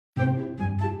Hi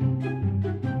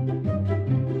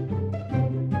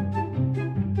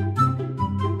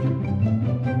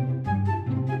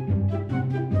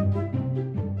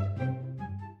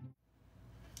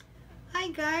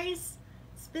guys,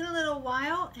 it's been a little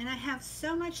while and I have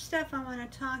so much stuff I want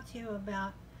to talk to you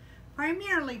about.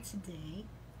 Primarily today,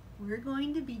 we're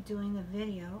going to be doing a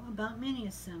video about mini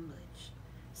assemblage.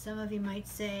 Some of you might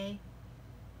say,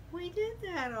 we did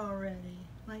that already,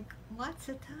 like lots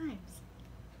of times.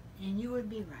 And you would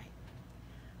be right.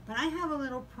 But I have a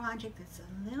little project that's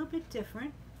a little bit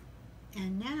different,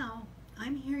 and now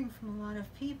I'm hearing from a lot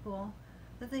of people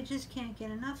that they just can't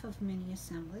get enough of mini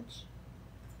assemblage.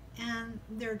 And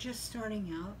they're just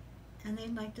starting out and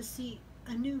they'd like to see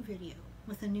a new video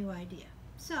with a new idea.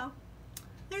 So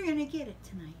they're going to get it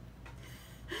tonight.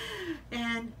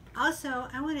 And also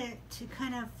I wanted to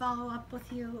kind of follow up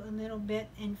with you a little bit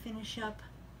and finish up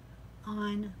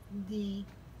on the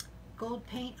gold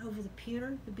paint over the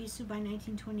pewter, the Bisou by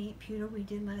 1928 pewter we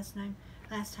did last time.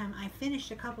 I finished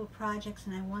a couple projects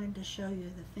and I wanted to show you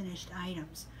the finished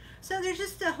items. So there's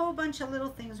just a whole bunch of little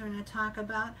things we're going to talk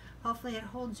about. Hopefully it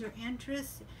holds your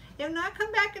interest. If not,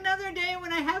 come back another day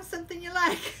when I have something you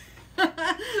like. I'm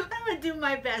going to do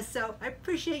my best. So I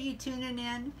appreciate you tuning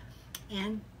in.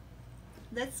 And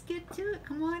let's get to it.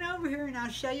 Come on over here and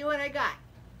I'll show you what I got.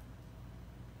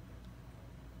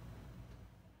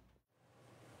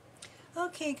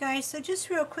 Okay guys, so just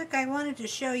real quick, I wanted to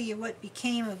show you what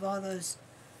became of all those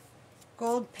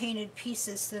gold painted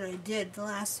pieces that I did. The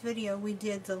last video we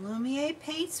did the Lumiere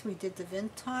paints, we did the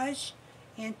vintage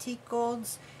antique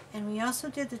golds, and we also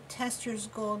did the Tester's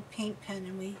gold paint pen,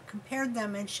 and we compared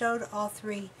them and showed all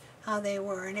three how they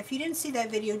were. And if you didn't see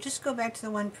that video, just go back to the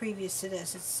one previous to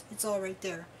this. It's all right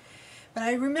there. But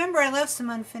I remember I left some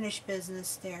unfinished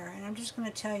business there, and I'm just going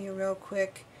to tell you real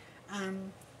quick,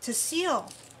 to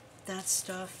seal that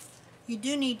stuff, you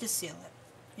do need to seal it.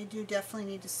 You do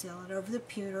definitely need to seal it over the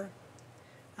pewter.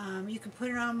 You can put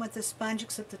it on with the sponge,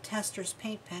 except the Tester's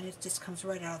paint pen, it just comes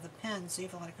right out of the pen, so you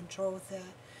have a lot of control with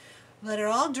that. Let it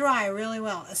all dry really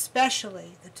well,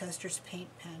 especially the Tester's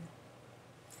paint pen.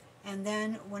 And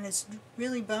then when it's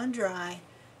really bone dry,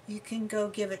 you can go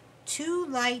give it 2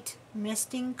 light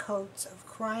misting coats of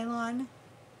Krylon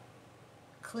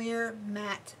clear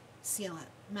matte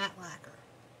sealant, matte lacquer.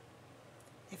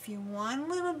 If you want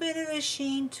a little bit of a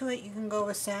sheen to it, you can go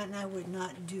with satin. I would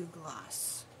not do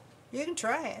gloss. You can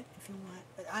try it if you want,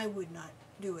 but I would not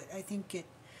do it. I think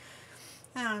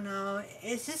I don't know,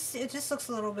 it just looks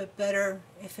a little bit better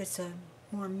if it's a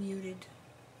more muted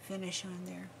finish on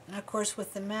there. And of course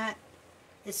with the matte,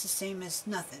 it's the same as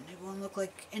nothing. It won't look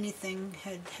like anything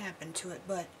had happened to it,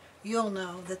 but you'll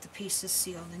know that the piece is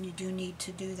sealed, and you do need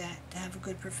to do that to have a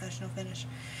good professional finish.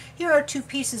 Here are 2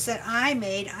 pieces that I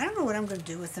made. I don't know what I'm going to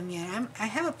do with them yet. I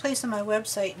have a place on my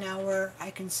website now where I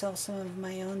can sell some of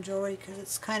my own jewelry, because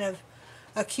it's kind of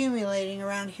accumulating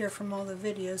around here from all the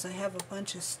videos. I have a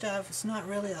bunch of stuff. It's not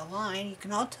really a line. You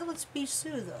can all tell it's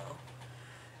Bisou though,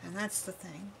 and that's the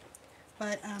thing.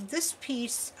 But this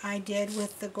piece I did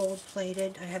with the gold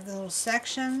plated. I have the little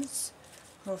sections,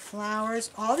 little flowers.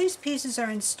 All these pieces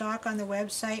are in stock on the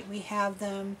website. We have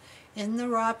them in the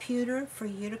raw pewter for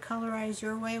you to colorize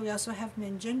your way. We also have them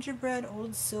in gingerbread,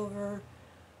 old silver,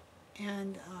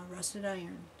 and rusted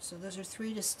iron. So those are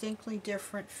 3 distinctly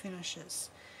different finishes.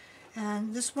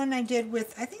 And this one I did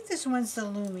with, I think this one's the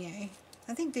Lumiere.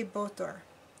 I think they both are,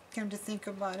 come to think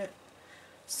about it.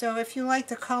 So if you like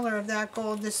the color of that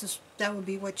gold, that would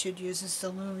be what you'd use, is the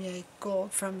Lumiere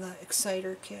gold from the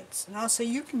Exciter kits. And also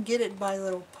you can get it by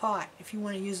little pot if you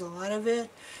want to use a lot of it,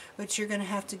 but you're going to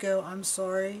have to go, I'm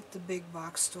sorry, the big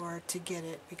box store to get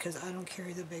it, because I don't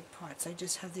carry the big pots. I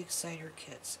just have the Exciter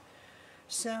kits.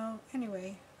 So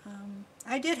anyway,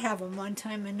 I did have them one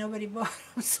time and nobody bought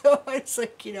them, so it's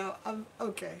like, you know,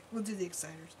 okay, we'll do the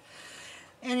Exciters.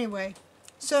 Anyway,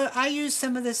 so I use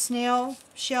some of the snail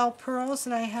shell pearls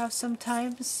that I have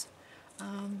sometimes.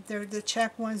 The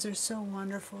Czech ones are so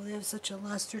wonderful. They have such a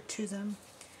luster to them.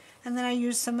 And then I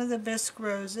use some of the bisque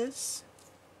roses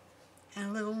and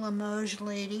a little Limoges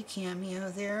lady cameo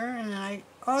there. And I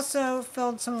also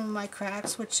filled some of my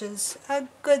cracks, which is a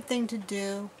good thing to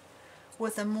do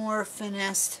with a more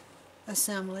finessed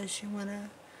assemblage. You want to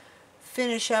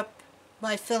finish up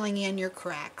by filling in your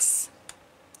cracks.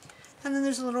 And then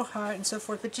there's a little heart and so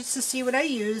forth. But just to see what I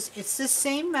use, it's the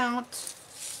same mount.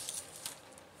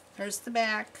 There's the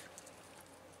back.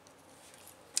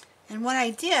 And what I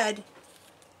did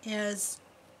is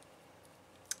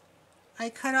I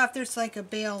cut off, there's like a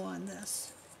bail on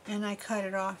this, and I cut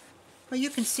it off. Well, you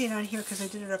can see it on here because I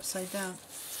did it upside down.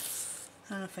 I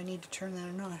don't know if I need to turn that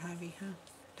or not, Javi, huh?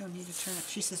 Don't need to turn it.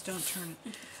 She says don't turn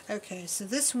it. Okay, so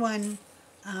this one,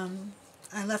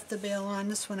 I left the bail on.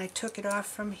 This one I took it off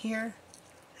from here,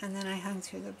 and then I hung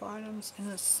through the bottoms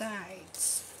and the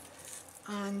sides.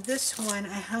 On this one,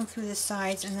 I hung through the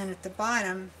sides, and then at the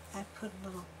bottom, I put a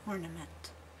little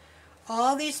ornament.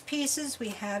 All these pieces we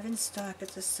have in stock at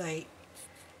the site.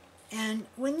 And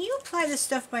when you apply this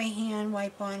stuff by hand,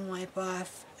 wipe on, wipe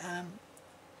off,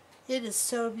 it is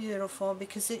so beautiful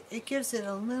because it gives it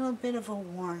a little bit of a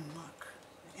worn look.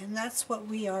 And that's what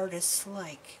we artists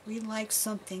like. We like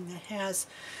something that has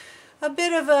a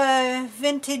bit of a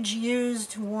vintage,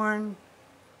 used, worn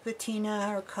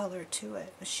patina or color to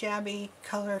it. A shabby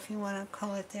color, if you want to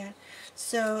call it that.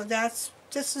 So this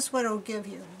is what it'll give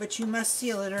you. But you must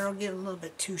seal it or it'll get a little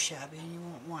bit too shabby and you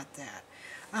won't want that.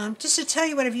 Just to tell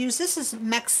you what I've used, this is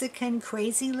Mexican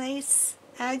Crazy Lace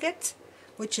Agate,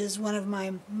 which is one of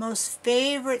my most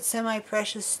favorite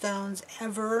semi-precious stones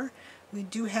ever. We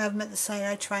do have them at the site.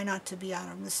 I try not to be out of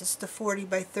them. This is the 40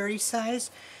 by 30 size.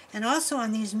 And also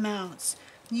on these mounts,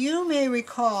 you may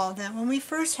recall that when we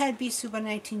first had Bisou by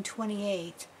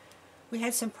 1928, we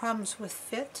had some problems with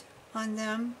fit on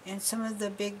them, and some of the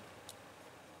big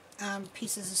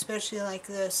pieces, especially like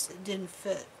this, didn't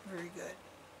fit very good.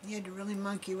 You had to really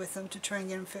monkey with them to try and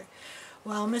get them fit.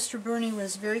 Well, Mr. Bernie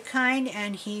was very kind,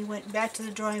 and he went back to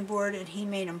the drawing board and he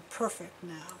made them perfect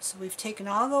now. So we've taken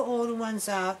all the older ones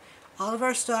out. All of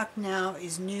our stock now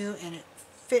is new, and it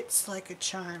fits like a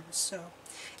charm. So,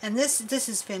 and this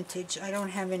is vintage. I don't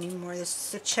have any more. This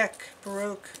is a Czech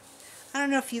Baroque. I don't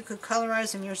know if you could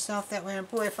colorize them yourself that way. And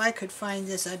boy, if I could find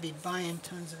this, I'd be buying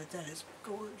tons of it. That is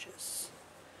gorgeous.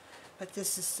 But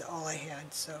this is all I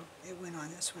had, so it went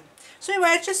on this one. So anyway,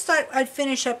 I just thought I'd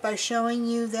finish up by showing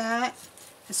you that.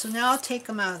 And so now I'll take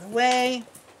them out of the way.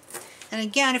 And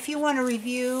again, if you want a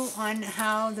review on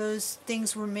how those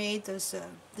things were made, those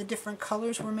the different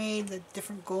colors were made, the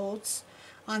different golds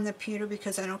on the pewter,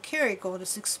 because I don't carry gold.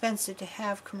 It's expensive to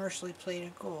have commercially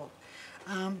plated gold.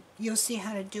 You'll see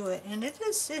how to do it. And it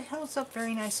holds up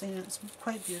very nicely, and it's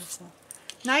quite beautiful.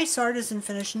 Nice artisan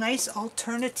finish, nice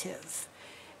alternative.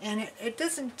 And it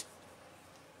doesn't,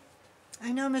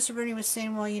 I know Mr. Bernie was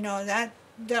saying, well, you know,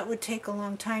 that would take a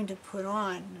long time to put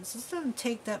on. This doesn't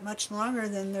take that much longer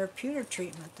than their pewter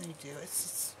treatment they do.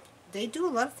 They do a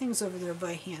lot of things over there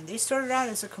by hand. They started out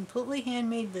as a completely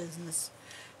handmade business,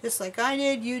 just like I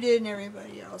did, you did, and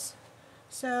everybody else.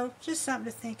 So, just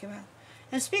something to think about.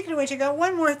 And speaking of which, I got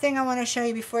one more thing I want to show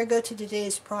you before I go to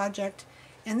today's project.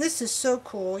 And this is so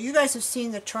cool. You guys have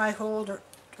seen the tri-hold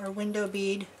or window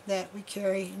bead that we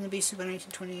carry in the Bisou by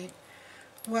 1928.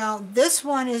 Well, this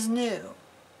one is new.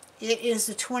 It is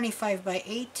the 25 by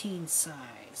 18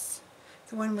 size.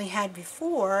 The one we had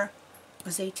before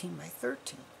was 18 by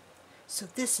 13. So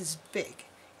this is big.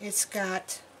 It's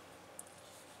got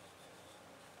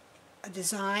a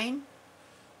design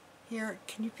here.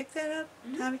 Can you pick that up,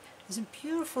 Tommy? It's a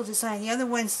beautiful design. The other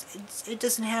ones, it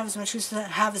doesn't have as much. It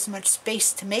doesn't have as much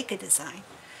space to make a design.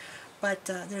 But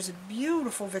there's a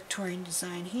beautiful Victorian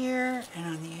design here and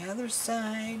on the other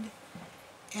side.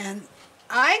 And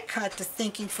I got to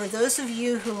thinking, for those of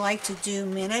you who like to do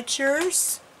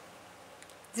miniatures,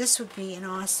 this would be an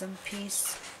awesome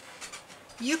piece.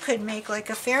 You could make like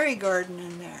a fairy garden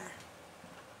in there.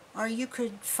 Or you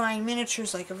could find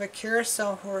miniatures like of a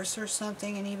carousel horse or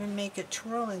something and even make it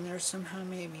twirl in there somehow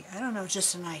maybe. I don't know,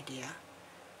 just an idea.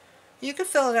 You could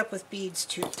fill it up with beads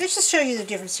too. Let's just show you the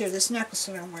difference here, this necklace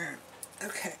that I'm wearing.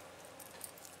 Okay.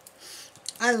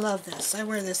 I love this. I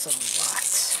wear this a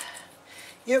lot.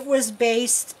 It was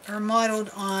based or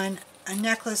modeled on a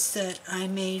necklace that I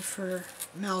made for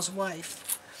Mel's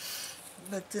wife.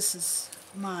 But this is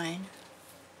mine.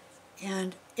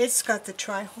 And it's got the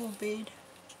tri-hole bead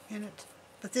in it.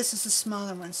 But this is a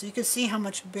smaller one, so you can see how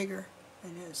much bigger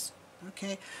it is.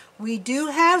 Okay. We do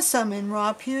have some in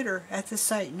raw pewter at the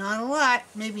site. Not a lot.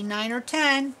 Maybe 9 or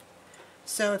 10.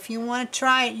 So if you want to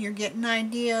try it, you're getting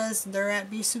ideas. They're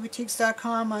at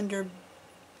BisouBoutiques.com under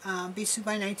Bisou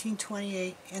by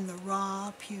 1928 in the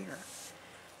raw pewter.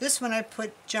 This one I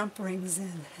put jump rings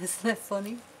in. Isn't that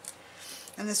funny?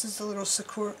 And this is the little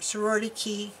sorority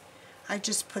key. I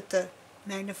just put the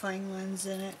magnifying lens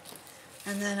in it.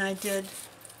 And then I did,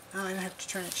 oh, I don't have to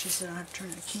turn it. She said I don't have to turn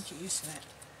it. I can't get used to that.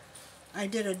 I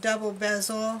did a double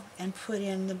bezel and put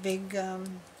in the big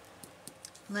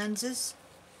lenses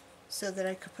so that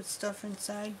I could put stuff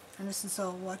inside. And this is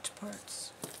all watch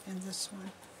parts in this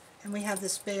one. And we have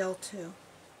this bail too.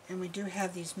 And we do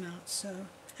have these mounts. So,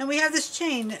 and we have this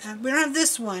chain. We don't have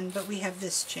this one, but we have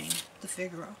this chain, the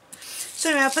Figaro. So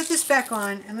anyway, I'll put this back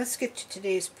on and let's get to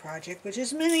today's project, which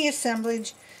is mini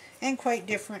assemblage and quite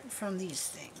different from these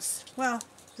things. Well,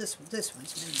 This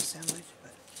one's mini assemblage,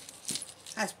 but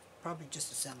that's probably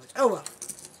just assemblage. Oh well.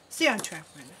 Stay on track,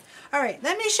 Brenda. Alright,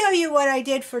 let me show you what I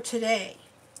did for today.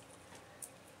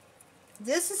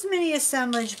 This is mini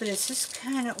assemblage, but it's just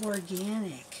kind of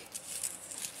organic.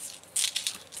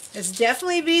 It's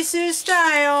definitely Bisou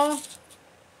style.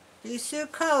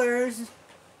 Bisou colors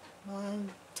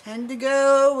tend to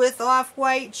go with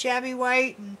off-white, shabby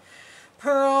white, and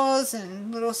pearls,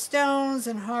 and little stones,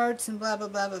 and hearts, and blah, blah,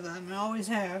 blah, blah, blah. And I always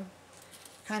have.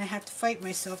 Kind of have to fight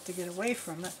myself to get away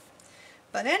from it.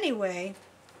 But anyway,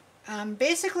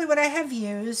 basically what I have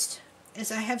used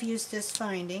is I have used this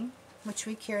finding, which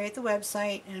we carry at the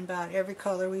website in about every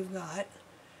color we've got.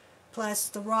 Plus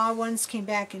the raw ones came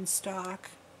back in stock.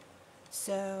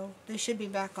 So they should be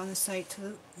back on the site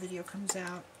till the video comes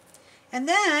out. And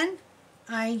then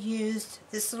I used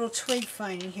this little twig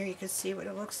finding here. You can see what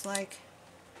it looks like.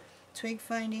 Twig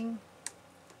finding.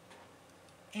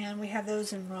 And we have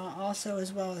those in raw also,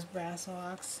 as well as brass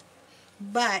ox.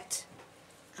 But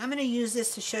I'm going to use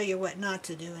this to show you what not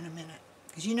to do in a minute.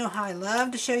 Because you know how I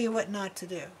love to show you what not to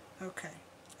do. Okay.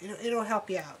 It'll help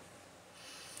you out.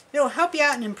 It'll help you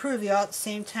out and improve you all at the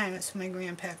same time. That's what my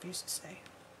grandpap used to say.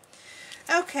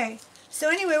 Okay. So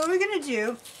anyway, what we're going to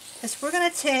do is we're going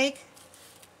to take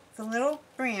the little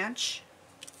branch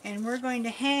and we're going to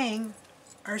hang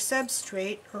our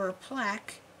substrate or a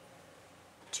plaque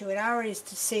to it. I already,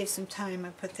 to save some time, I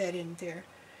put that in there.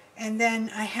 And then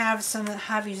I have some of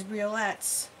Javi's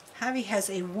briolettes. Javi has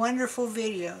a wonderful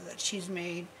video that she's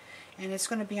made, and it's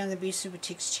going to be on the Bisou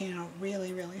Boutiques channel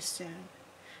really, really soon.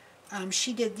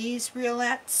 She did these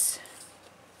briolettes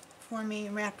for me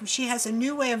and wrapped them. She has a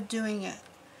new way of doing it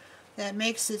that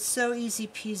makes it so easy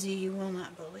peasy you will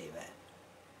not believe it.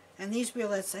 And these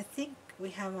briolettes I think we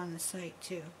have on the site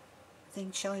too. I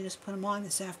think Shelly just put them on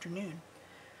this afternoon.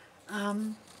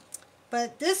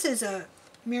 But this is a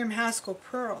Miriam Haskell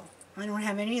pearl. I don't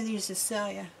have any of these to sell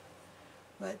you,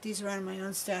 but these are out of my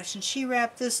own stash. And she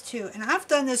wrapped this too. And I've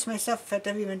done this myself. In fact,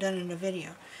 I've even done it in a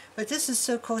video. But this is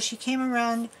so cool. She came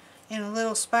around in a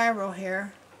little spiral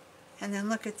here. And then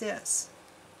look at this.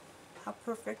 How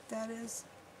perfect that is.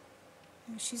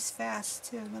 And she's fast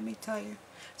too, let me tell you.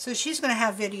 So she's going to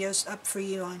have videos up for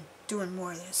you on doing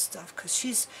more of this stuff. Because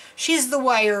she's the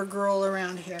wire girl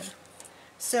around here.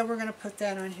 So we're going to put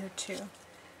that on here too.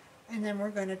 And then we're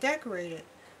going to decorate it.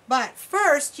 But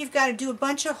first, you've got to do a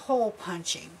bunch of hole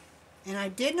punching. And I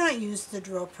did not use the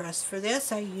drill press for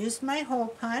this. I used my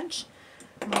hole punch.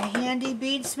 My handy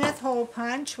beadsmith hole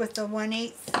punch with the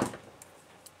 1/8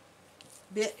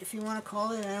 bit, if you want to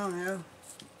call it. I don't know.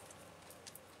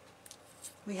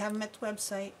 We have them at the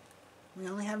website. We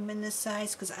only have them in this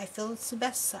size because I feel it's the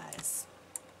best size.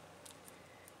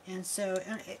 And so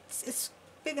it's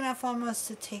big enough almost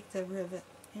to take the rivet,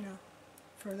 you know,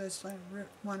 for this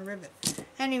one rivet.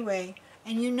 Anyway,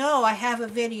 and you know I have a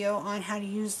video on how to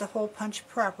use the hole punch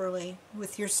properly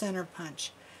with your center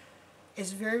punch.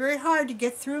 It's very, very hard to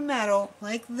get through metal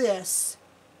like this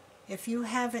if you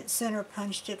haven't center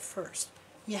punched it first.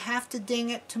 You have to ding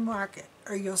it to mark it,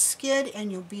 or you'll skid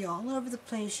and you'll be all over the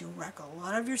place. You'll wreck a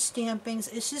lot of your stampings.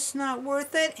 It's just not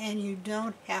worth it, and you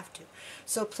don't have to.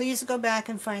 So please go back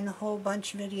and find the whole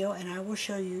bunch video, and I will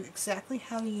show you exactly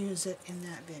how to use it in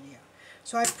that video.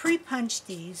 So I pre-punched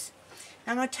these.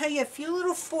 I'm going to tell you a few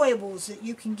little foibles that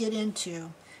you can get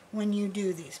into when you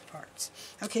do these parts.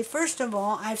 Okay, first of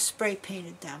all, I've spray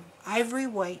painted them. Ivory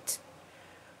white.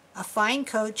 A fine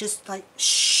coat, just like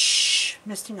shh,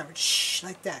 misting over, shh,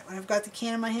 like that. When I've got the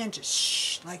can in my hand, just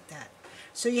shh, like that.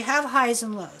 So you have highs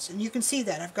and lows, and you can see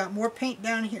that. I've got more paint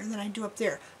down here than I do up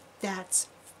there. That's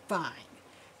fine.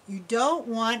 You don't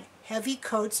want heavy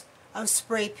coats of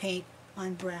spray paint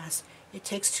on brass. It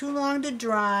takes too long to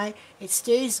dry. It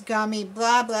stays gummy,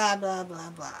 blah, blah, blah, blah,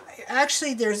 blah.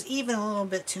 Actually, there's even a little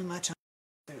bit too much on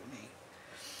me.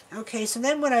 Okay, so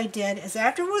then what I did is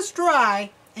after it was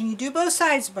dry, and you do both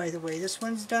sides, by the way. This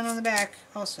one's done on the back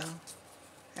also.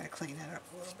 Gotta clean that up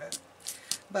a little bit.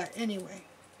 But anyway,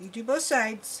 you do both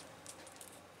sides.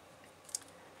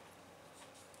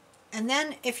 And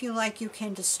then, if you like, you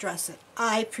can distress it.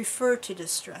 I prefer to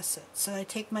distress it. So I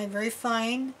take my very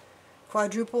fine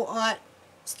quadruple aught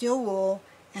steel wool,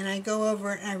 and I go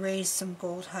over it and I raise some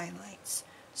gold highlights.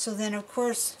 So then, of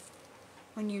course,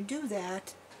 when you do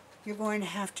that, you're going to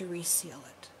have to reseal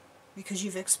it, because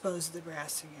you've exposed the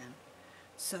brass again.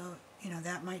 So, you know,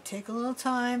 that might take a little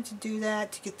time to do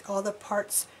that, to get all the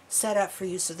parts set up for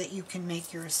you so that you can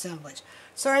make your assemblage.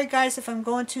 Sorry guys if I'm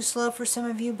going too slow for some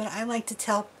of you, but I like to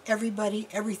tell everybody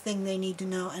everything they need to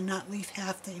know and not leave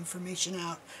half the information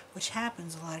out, which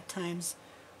happens a lot of times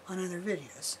on other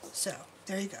videos. So,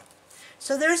 there you go.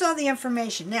 So there's all the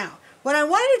information. Now, what I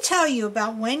wanted to tell you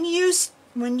about when you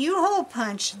hole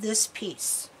punch this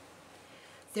piece,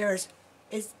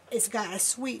 it's got a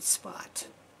sweet spot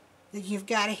that you've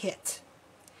got to hit.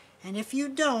 And if you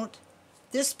don't,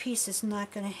 this piece is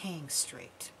not going to hang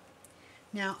straight.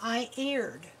 Now, I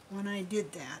erred when I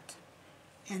did that.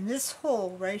 And this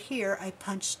hole right here, I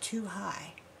punched too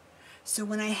high. So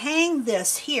when I hang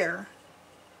this here,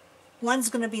 one's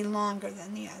going to be longer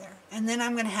than the other. And then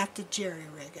I'm going to have to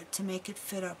jerry-rig it to make it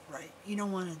fit up right. You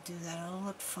don't want to do that. It'll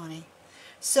look funny.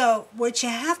 So what you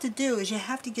have to do is you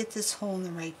have to get this hole in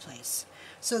the right place.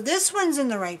 So this one's in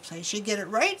the right place. You get it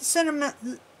right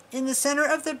in the center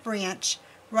of the branch,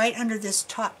 right under this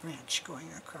top branch going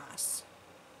across.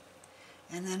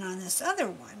 And then on this other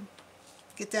one,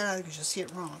 get that out because you'll see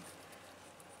it wrong.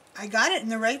 I got it in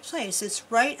the right place. It's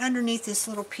right underneath this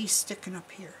little piece sticking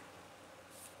up here.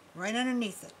 Right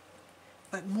underneath it.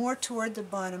 But more toward the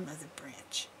bottom of the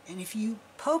branch. And if you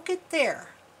poke it there,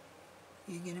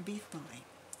 you're going to be fine.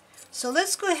 So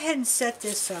let's go ahead and set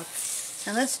this up.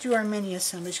 And let's do our mini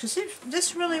assemblage, because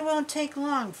this really won't take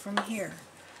long from here.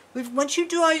 Once you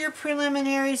do all your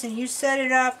preliminaries and you set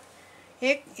it up,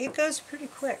 it goes pretty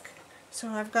quick. So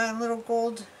I've got a little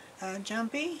gold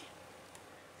jumpy.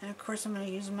 And of course I'm going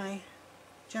to use my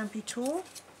jumpy tool.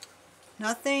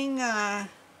 Nothing,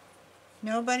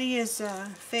 nobody is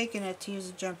faking it to use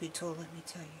a jumpy tool, let me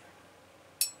tell you.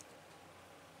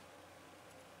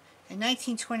 In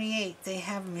 1928, they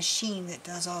have a machine that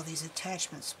does all these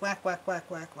attachments. Whack, whack,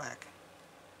 whack, whack, whack.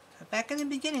 But back in the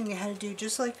beginning, you had to do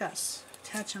just like us.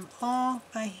 Attach them all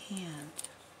by hand.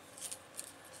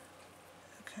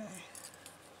 Okay.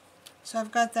 So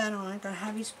I've got that on. I've got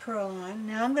Hobby's Pearl on.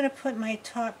 Now I'm going to put my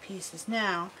top pieces.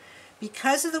 Now,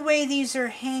 because of the way these are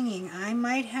hanging, I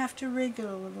might have to rig it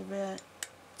a little bit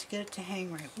to get it to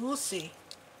hang right. We'll see.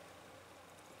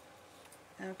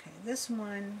 Okay, this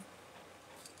one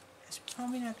is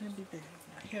probably not going to be big enough.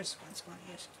 Now, here's what it's going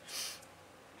to use.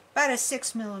 About a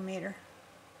 6mm.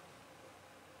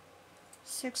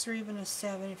 6 or even a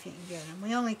 7 if you can get them.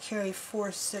 We only carry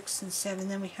 4, 6, and 7.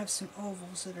 Then we have some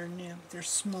ovals that are new. They're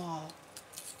small.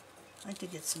 I'd like to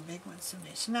get some big ones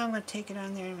someday. So now I'm going to take it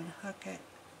on there and I'm going to hook it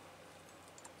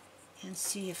and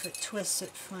see if it twists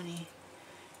it funny.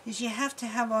 Because you have to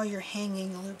have all your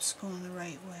hanging loops going the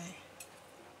right way.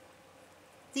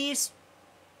 These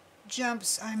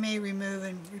jumps I may remove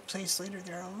and replace later.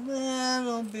 They're a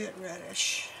little bit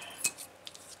reddish.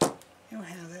 You'll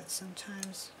have that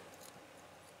sometimes.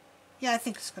 Yeah, I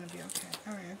think it's going to be okay.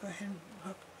 Alright, I'll go ahead and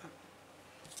hook up.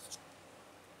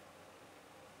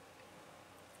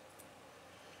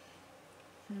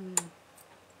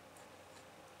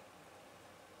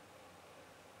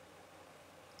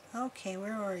 Okay,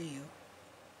 where are you?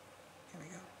 Here we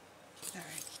go.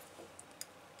 Alright.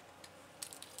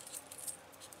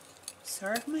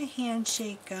 Sorry for my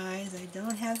handshake, guys. I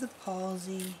don't have the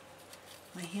palsy.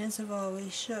 My hands have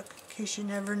always shook, in case you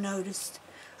never noticed.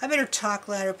 I better talk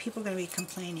louder. People are going to be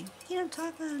complaining. You don't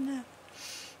talk loud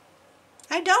enough.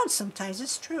 I don't sometimes.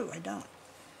 It's true. I don't.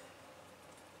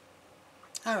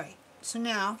 Alright. So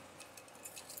now.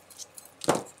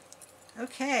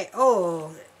 Okay.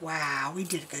 Oh, wow. We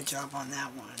did a good job on that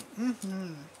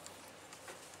one.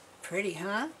 Pretty,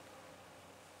 huh?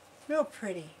 Real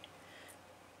pretty.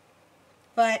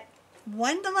 But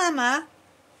one dilemma.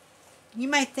 You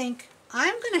might think,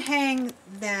 I'm going to hang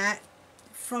that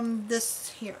from this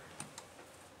here,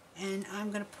 and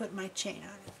I'm going to put my chain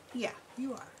on it. Yeah,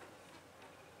 you are.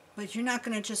 But you're not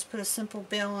going to just put a simple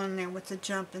bail on there with the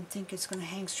jump and think it's going to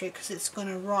hang straight, because it's going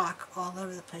to rock all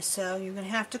over the place. So you're going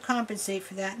to have to compensate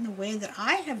for that, and the way that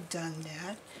I have done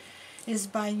that is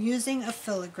by using a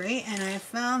filigree, and I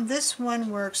found this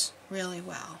one works really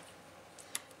well.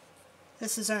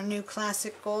 This is our new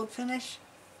classic gold finish.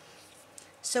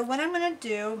 So what I'm going to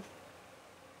do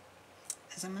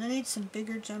is I'm going to need some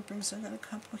bigger jump rings. I've got a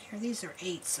couple here. These are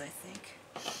 8s, I think.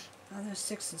 Oh, those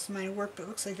 6s might work, but it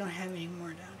looks like I don't have any more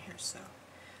down here. So,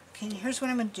 okay, here's what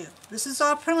I'm going to do. This is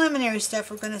all preliminary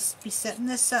stuff. We're going to be setting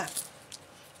this up.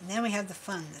 And then we have the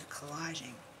fun, the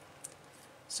collaging.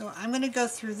 So I'm going to go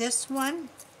through this one.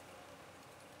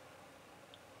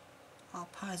 I'll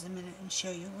pause a minute and show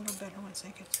you a little better once I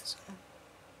get this one.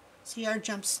 See, our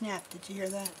jump snapped. Did you hear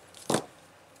that?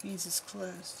 Means it's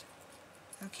closed.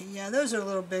 Okay, yeah, those are a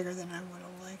little bigger than I would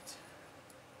have liked.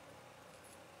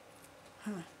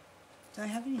 Huh. Do I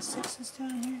have any 6s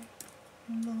down here?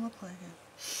 It doesn't look like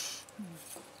it.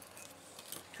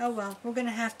 Oh well, we're going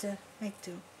to have to make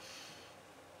do.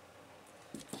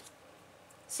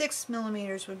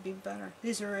 6mm would be better.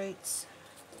 These are 8s.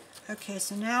 Okay,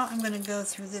 so now I'm going to go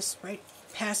through this right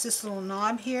past this little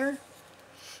knob here.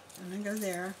 I'm going to go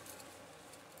there.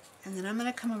 And then I'm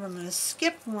going to come over, I'm going to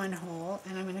skip one hole,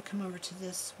 and I'm going to come over to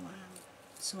this one.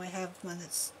 So I have one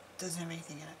that doesn't have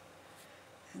anything in it.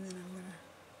 And then I'm going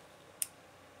to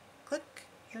click.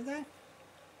 Hear that?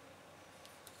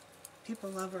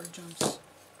 People love our jumps.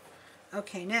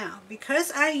 Okay, now,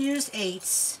 because I use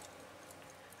 8s,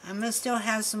 I'm going to still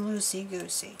have some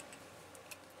loosey-goosey.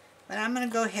 But I'm going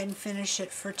to go ahead and finish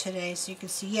it for today so you can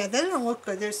see. Yeah, that doesn't look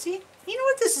good there. See? You know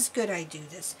what? This is good I do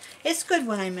this. It's good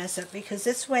when I mess up because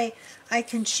this way I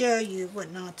can show you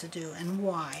what not to do and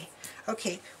why.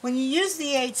 Okay, when you use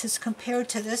the 8s as compared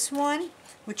to this one,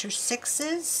 which are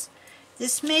 6s,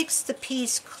 this makes the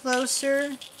piece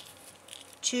closer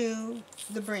to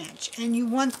the branch. And you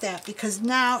want that because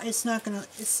now it's not going to,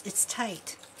 it's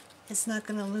tight. It's not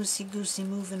going to loosey-goosey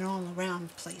moving all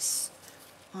around place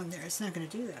on there. It's not going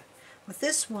to do that. With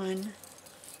this one,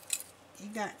 you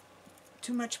got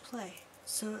too much play.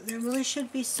 So there really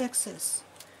should be 6s.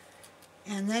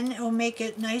 And then it will make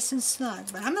it nice and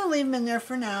snug. But I'm going to leave them in there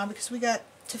for now because we got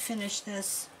to finish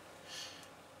this.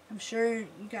 I'm sure you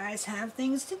guys have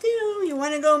things to do. You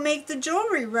want to go make the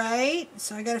jewelry, right?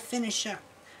 So I got to finish up.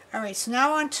 Alright, so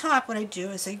now on top what I do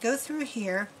is I go through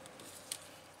here,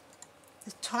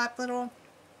 the top little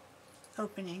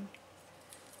opening,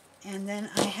 and then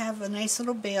I have a nice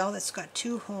little bail that's got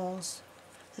 2 holes.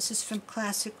 This is from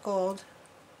Classic Gold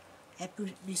at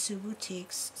Bissou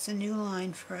Boutiques. It's a new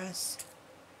line for us.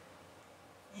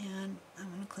 And I'm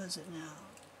going to close it now.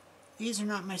 These are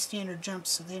not my standard jumps,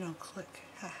 so they don't click.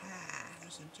 Haha,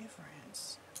 there's a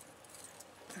difference.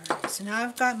 Alright, so now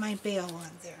I've got my bail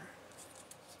on there.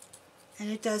 And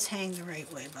it does hang the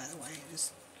right way, by the way. I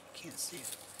just can't see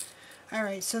it.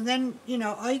 Alright, so then, you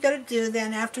know, all you got to do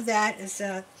then after that is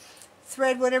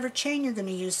thread whatever chain you're going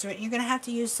to use through it. You're going to have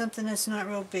to use something that's not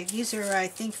real big. These are, I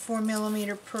think,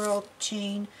 4mm pearl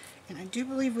chain. And I do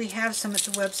believe we have some at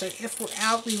the website. If we're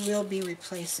out, we will be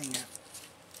replacing it.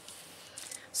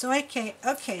 So,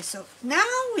 okay, so now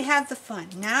we have the fun.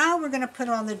 Now we're going to put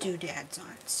all the doodads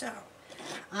on. So,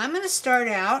 I'm going to start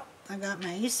out. I got my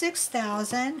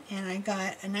E6000, and I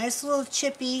got a nice little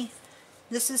chippy.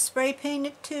 This is spray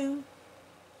painted too.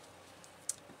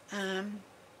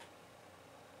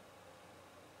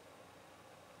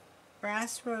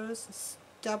 Brass rose,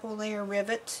 double layer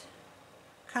rivet.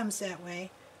 Comes that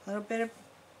way. A little bit of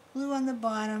glue on the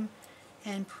bottom,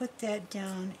 and put that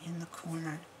down in the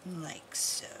corner like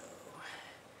so.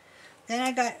 Then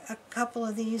I got a couple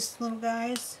of these little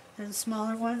guys. They're the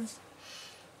smaller ones.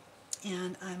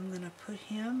 And I'm going to put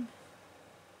him,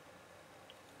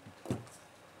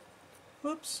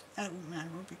 whoops, that won't matter,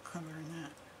 we'll be covering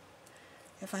that.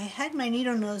 If I had my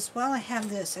needle nose, while I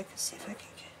have this, I can see if I can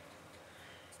get,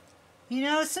 you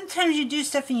know, sometimes you do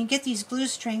stuff and you get these glue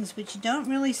strings, but you don't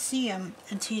really see them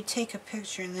until you take a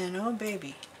picture, and then, oh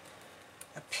baby.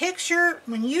 A picture,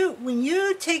 when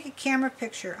you take a camera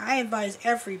picture, I advise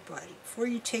everybody, before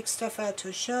you take stuff out to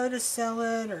a show to sell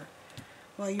it, or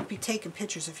well, you'd be taking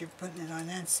pictures if you're putting it on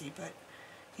Etsy, but,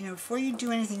 you know, before you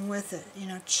do anything with it, you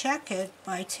know, check it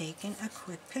by taking a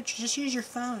quick picture. Just use your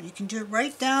phone. You can do it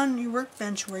right down your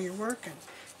workbench where you're working.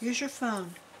 Use your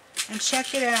phone and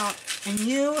check it out, and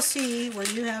you will see where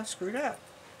you have screwed up.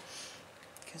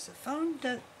 Because the phone,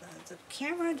 the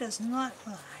camera does not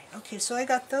lie. Okay, so I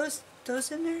got those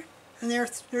in there, and they're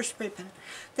spray painted.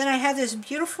 Then I have this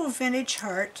beautiful vintage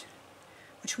heart,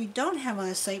 which we don't have on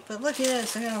the site, but look at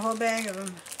this, I got a whole bag of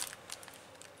them.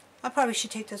 I probably should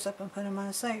take this up and put them on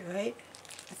the site, right?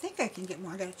 I think I can get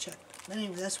more, I gotta check. But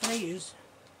anyway, that's what I use.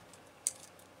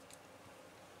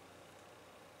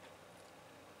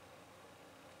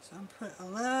 So I'm put a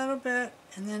little bit,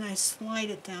 and then I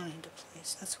slide it down into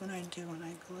place. That's what I do when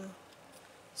I glue.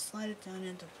 Slide it down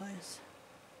into place.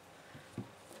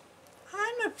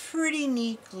 I'm a pretty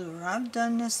neat gluer. I've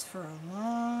done this for a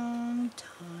long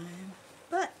time.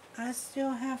 But I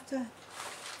still have to,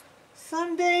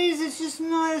 some days it's just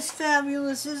not as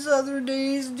fabulous as other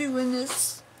days doing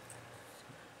this.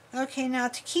 Okay, now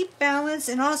to keep balance,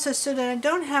 and also so that I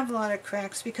don't have a lot of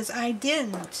cracks, because I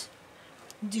didn't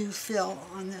do fill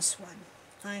on this one.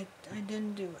 I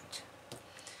didn't do it.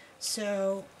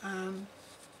 So, I'm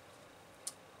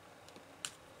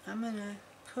going to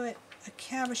put a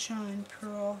cabochon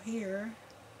pearl here,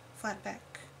 flat back.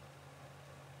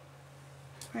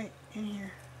 Right in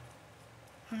here.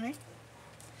 Alright.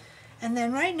 And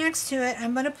then right next to it,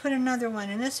 I'm going to put another one.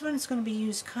 And this one's going to be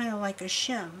used kind of like a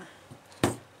shim.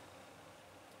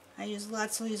 I use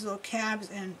lots of these little cabs,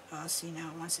 and, oh, see, now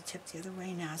it wants to tip the other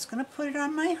way now. It's going to put it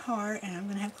on my heart, and I'm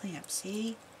going to have cleanup.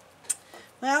 See?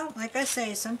 Well, like I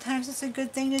say, sometimes it's a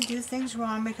good thing to do things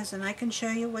wrong, because then I can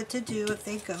show you what to do if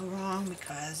they go wrong,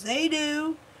 because they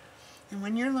do. And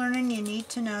when you're learning, you need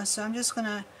to know. So I'm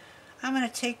gonna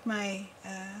take my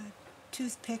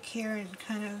toothpick here and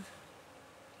kind of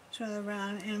swirl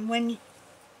around. And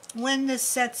when this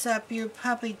sets up, you'll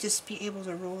probably just be able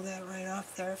to roll that right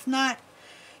off there. If not,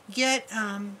 get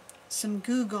some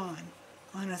Goo Gone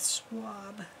on a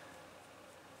swab,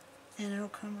 and it'll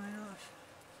come right off.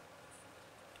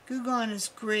 Goo Gone is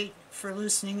great for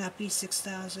loosening up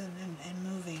E6000 and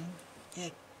moving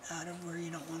it out of where you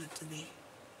don't want it to be.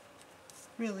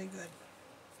 Really good.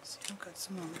 See, I've got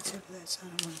some on the tip of that, so I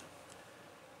don't want to.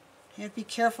 You have to be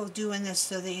careful doing this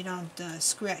so that you don't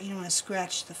scratch. You don't want to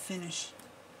scratch the finish.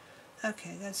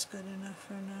 Okay, that's good enough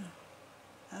for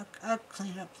now. I'll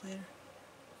clean up later.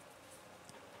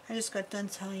 I just got done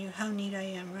telling you how neat I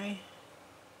am, right?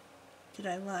 Did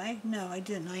I lie? No, I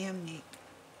didn't. I am neat.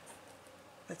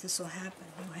 But this will happen.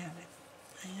 You'll have it.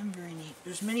 I am very neat.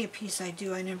 There's many a piece I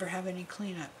do I never have any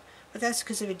cleanup. But that's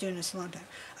because I've been doing this a long time.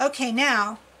 Okay,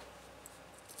 now,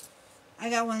 I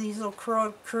got one of these little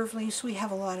curved leaves. We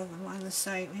have a lot of them on the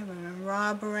site. We have them in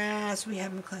raw brass. We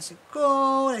have them in classic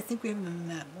gold. I think we have them in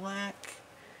matte black.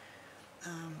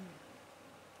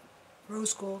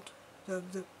 Rose gold.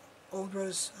 The old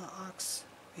rose ox.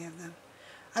 We have them.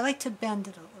 I like to bend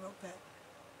it a little bit.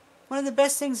 One of the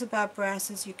best things about brass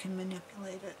is you can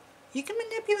manipulate it. You can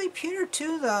manipulate pewter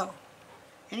too, though.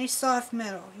 Any soft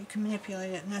metal, you can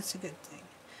manipulate it, and that's a good thing.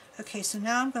 Okay, so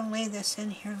now I'm going to lay this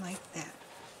in here like that.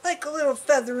 Like a little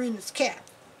feather in its cap.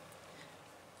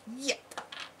 Yep.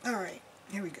 Alright,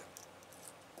 here we go.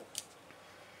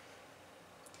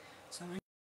 So I'm going to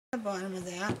get the bottom of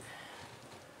that.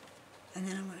 And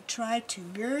then I'm going to try to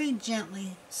very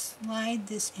gently slide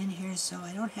this in here so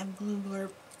I don't have glue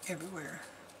blurb everywhere.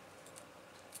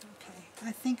 Okay,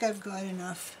 I think I've got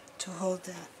enough to hold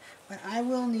that. But I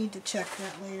will need to check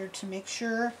that later to make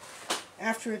sure,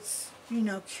 after it's, you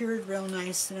know, cured real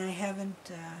nice, that I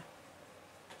haven't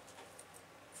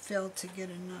failed to get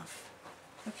enough.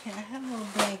 Okay, I have a little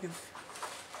bag of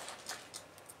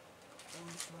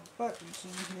buttons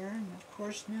in here, and of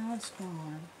course now it's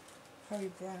gone.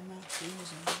 Probably brought them out to use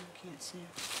them, you can't see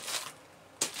it.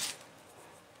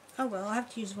 Oh well, I'll have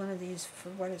to use one of these for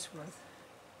what it's worth.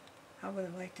 I would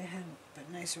have liked to have a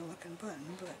nicer looking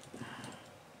button, but...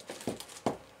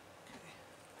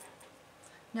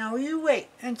 Now you wait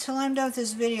until I'm done with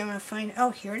this video. I'm going to find, oh,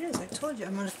 here it is. I told you.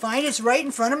 I'm going to find it's right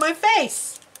in front of my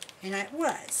face. And it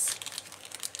was.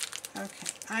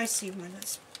 Okay, I see one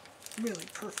that's really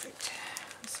perfect.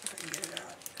 Let's see if I can get it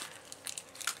out.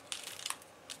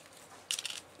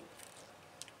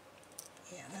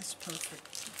 Yeah, that's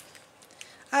perfect.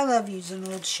 I love using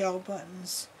old shell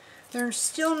buttons. They're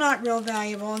still not real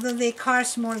valuable, although they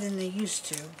cost more than they used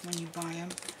to when you buy them.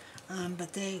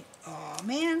 But they, oh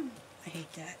man, I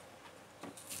hate that.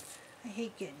 I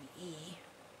hate getting E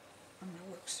on my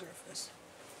work surface.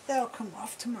 That'll come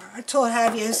off tomorrow. I told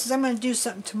Javier, I'm going to do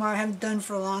something tomorrow I haven't done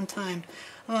for a long time.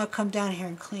 I'm going to come down here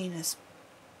and clean this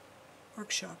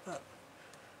workshop up.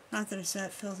 Not that it's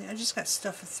that filthy. I just got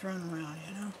stuff thrown around,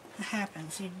 you know. It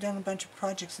happens. You've done a bunch of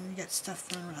projects and you get stuff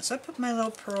thrown around. So I put my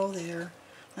little pearl there,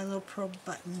 my little pearl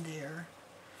button there.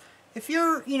 If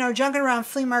you're, you know, junking around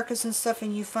flea markets and stuff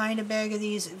and you find a bag of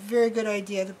these, very good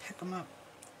idea to pick them up.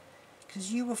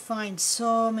 Because you will find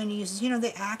so many uses. You know,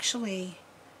 they actually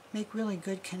make really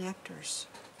good connectors.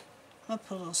 I'll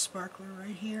put a little sparkler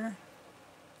right here.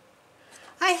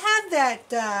 I had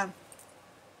that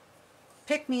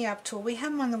pick-me-up tool. We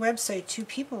have them on the website too.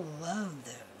 People love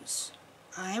those.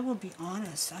 I will be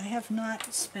honest, I have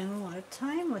not spent a lot of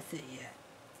time with it yet.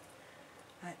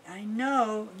 I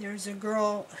know there's a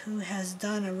girl who has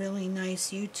done a really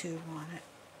nice YouTube on it.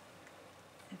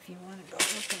 If you want to go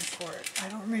looking for it. I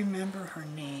don't remember her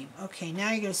name. Okay,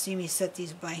 now you're going to see me set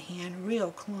these by hand,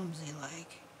 real clumsy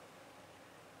like.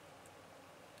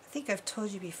 I think I've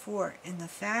told you before, in the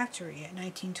factory at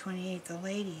 1928, the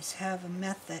ladies have a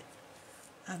method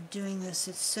of doing this.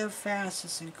 It's so fast,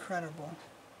 it's incredible.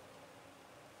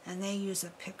 And they use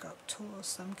a pickup tool of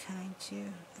some kind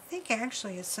too. I think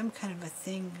actually it's some kind of a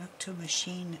thing hooked to a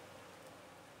machine that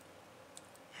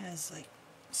has like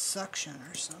suction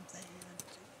or something.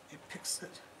 It picks the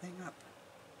thing up.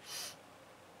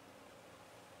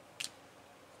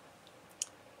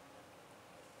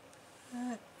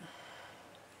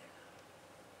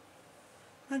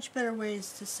 Much better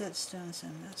ways to set stones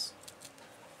than this.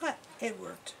 But it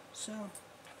worked, so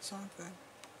it's all good.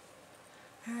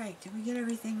 Alright, did we get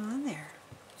everything on there?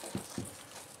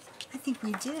 I think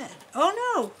we did.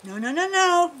 Oh no!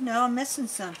 No, I'm missing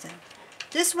something.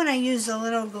 This one I used a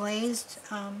little glazed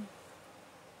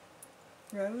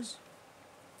rose,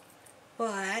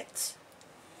 but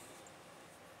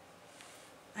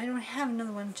I don't have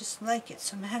another one just like it,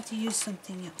 so I'm going to have to use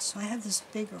something else. So I have this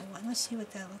bigger one. Let's see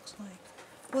what that looks like.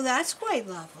 Well, that's quite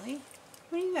lovely.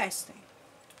 What do you guys think?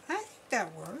 I think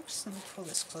that works. Let me pull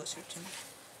this closer to me.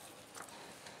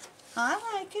 I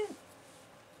like it.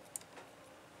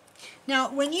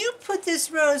 Now, when you put this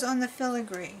rose on the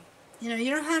filigree, you know,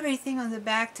 you don't have anything on the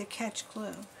back to catch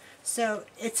glue. So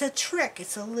it's a trick.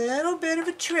 It's a little bit of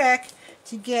a trick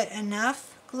to get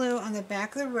enough glue on the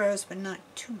back of the rose, but not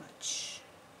too much.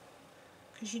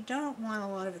 Because you don't want a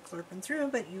lot of it glurping through,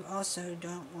 but you also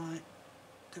don't want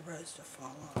the rose to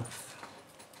fall off.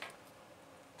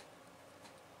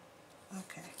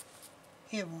 Okay.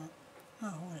 It won't. Oh,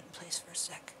 hold it in place for a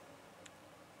sec.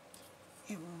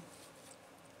 It won't.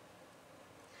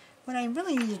 What I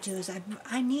really need to do is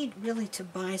I need really to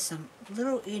buy some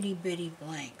little itty bitty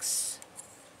blanks,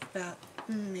 about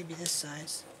maybe this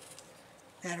size,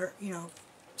 that are, you know,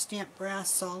 stamped brass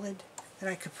solid, that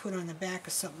I could put on the back or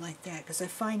something like that. Because I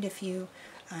find if you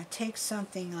take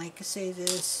something like, say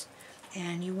this,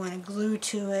 and you want to glue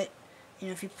to it, you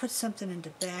know, if you put something in the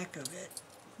back of it,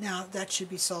 now that should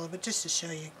be solid, but just to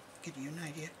show you, give you an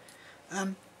idea,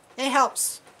 it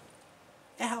helps.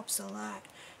 It helps a lot.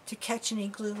 To catch any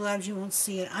glue globs, you won't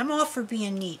see it. I'm all for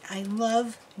being neat. I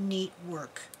love neat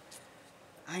work.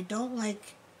 I don't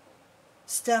like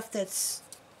stuff that's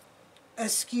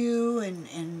askew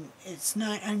and it's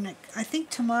not. I think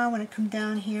tomorrow when I come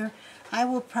down here, I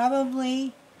will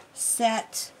probably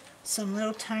set some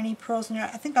little tiny pearls in there.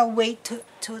 I think I'll wait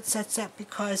till it sets up,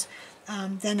 because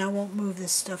then I won't move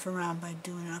this stuff around by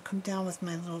doing it. I'll come down with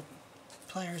my little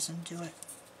pliers and do it.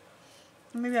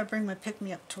 Maybe I'll bring my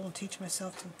pick-me-up tool and teach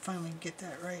myself to finally get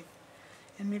that right.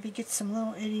 And maybe get some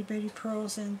little itty-bitty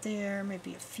pearls in there,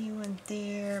 maybe a few in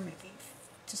there, maybe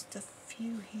just a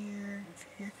few here,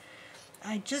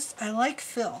 I like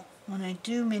fill. When I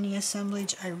do mini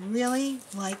assemblage, I really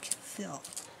like fill.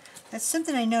 That's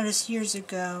something I noticed years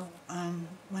ago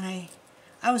when I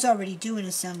was already doing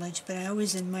assemblage, but I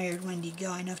always admired Wendy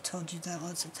Gill. I know I've told you that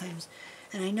lots of times.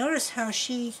 And I noticed how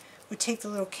she would take the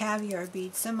little caviar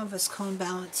beads, some of us call them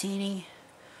ballantini,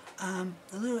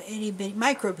 the little itty bitty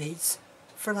micro beads,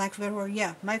 for lack of a better word,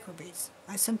 yeah, micro beads.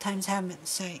 I sometimes have them at the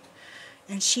site.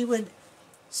 And she would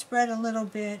spread a little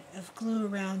bit of glue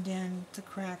around in the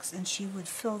cracks, and she would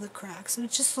fill the cracks, and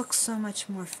it just looks so much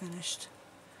more finished.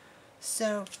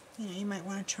 So, you know, you might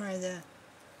want to try that.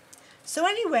 So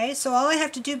anyway, so all I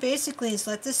have to do basically is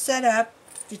let this set up,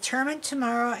 determine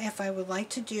tomorrow if I would like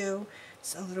to do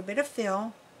a little bit of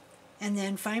fill, and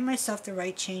then find myself the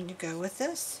right chain to go with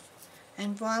this,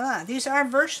 and voila. These are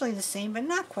virtually the same, but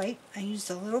not quite. I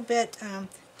used a little bit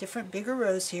different, bigger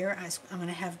rose here. I'm going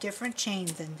to have different chain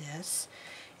than this.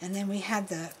 And then we had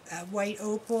the white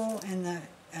opal and the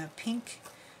pink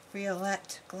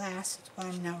violette glass at the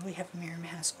bottom. Now we have Miriam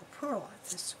Haskell pearl at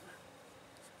this one.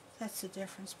 That's the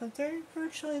difference, but they're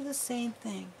virtually the same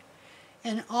thing.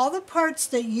 And all the parts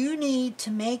that you need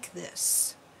to make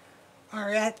this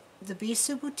are at the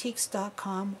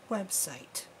BeSueBoutiques.com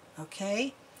website,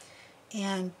 okay?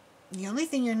 And the only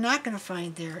thing you're not going to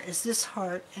find there is this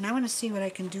heart, and I want to see what I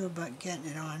can do about getting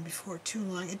it on before too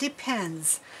long. It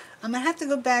depends. I'm going to have to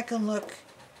go back and look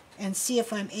and see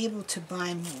if I'm able to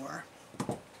buy more.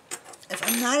 If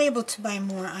I'm not able to buy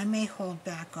more, I may hold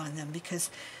back on them, because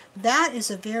that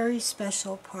is a very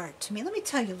special part to me. Let me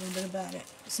tell you a little bit about it,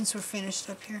 since we're finished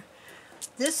up here.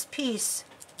 This piece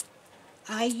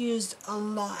I used a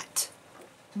lot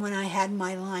when I had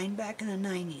my line back in the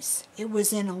 90s. It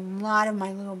was in a lot of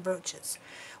my little brooches.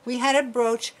 We had a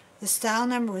brooch, the style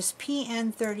number was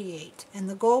PN38, and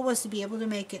the goal was to be able to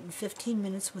make it in 15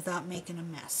 minutes without making a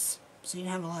mess. So you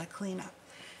didn't have a lot of cleanup.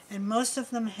 And most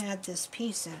of them had this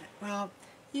piece in it. Well,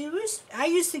 I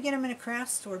used to get them in a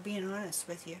craft store, being honest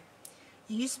with you.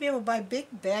 You used to be able to buy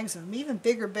big bags of them, even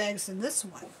bigger bags than this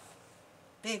one.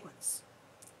 Big ones.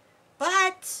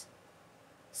 But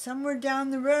somewhere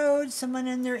down the road, someone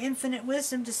in their infinite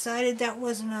wisdom decided that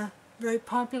wasn't a very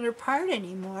popular part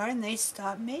anymore, and they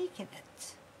stopped making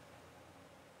it.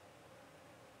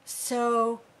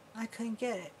 So I couldn't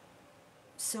get it.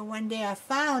 So one day I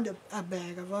found a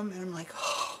bag of them, and I'm like,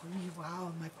 oh,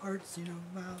 wow, my parts, you know,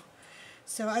 wow.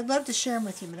 So I'd love to share them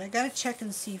with you, but I got to check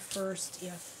and see first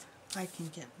if I can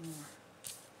get more.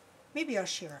 Maybe I'll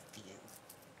share it to you.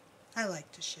 I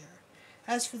like to share.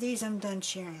 As for these, I'm done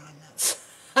sharing on this.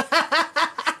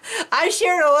 I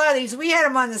shared a lot of these. We had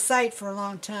them on the site for a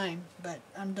long time, but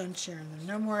I'm done sharing them.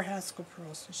 No more Haskell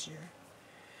pearls to share.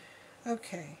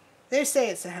 Okay. They say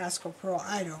it's a Haskell pearl.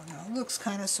 I don't know. It looks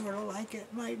kind of sort of like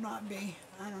it. Might not be.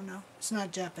 I don't know. It's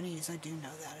not Japanese. I do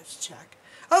know that. It's Czech.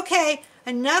 Okay,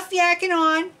 enough yakking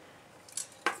on.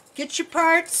 Get your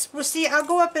parts. We'll see. I'll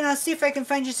go up and I'll see if I can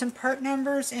find you some part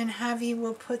numbers, and Javi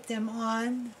will put them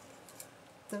on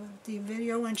the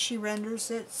video when she renders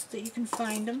it so that you can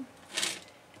find them.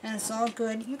 And it's all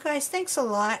good. You guys, thanks a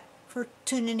lot for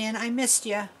tuning in. I missed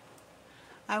you.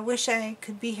 I wish I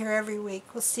could be here every week.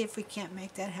 We'll see if we can't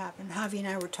make that happen. Javi and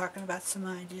I were talking about some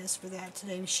ideas for that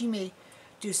today. She may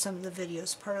do some of the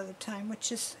videos part of the time,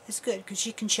 which is good because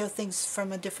she can show things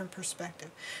from a different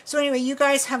perspective. So anyway, you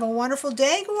guys have a wonderful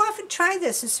day. Go off and try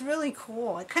this. It's really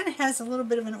cool. It kind of has a little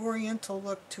bit of an oriental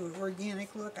look to it,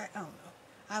 organic look. I don't know.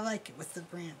 I like it with the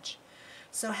branch.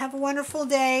 So have a wonderful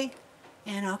day,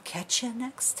 and I'll catch you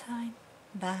next time.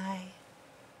 Bye.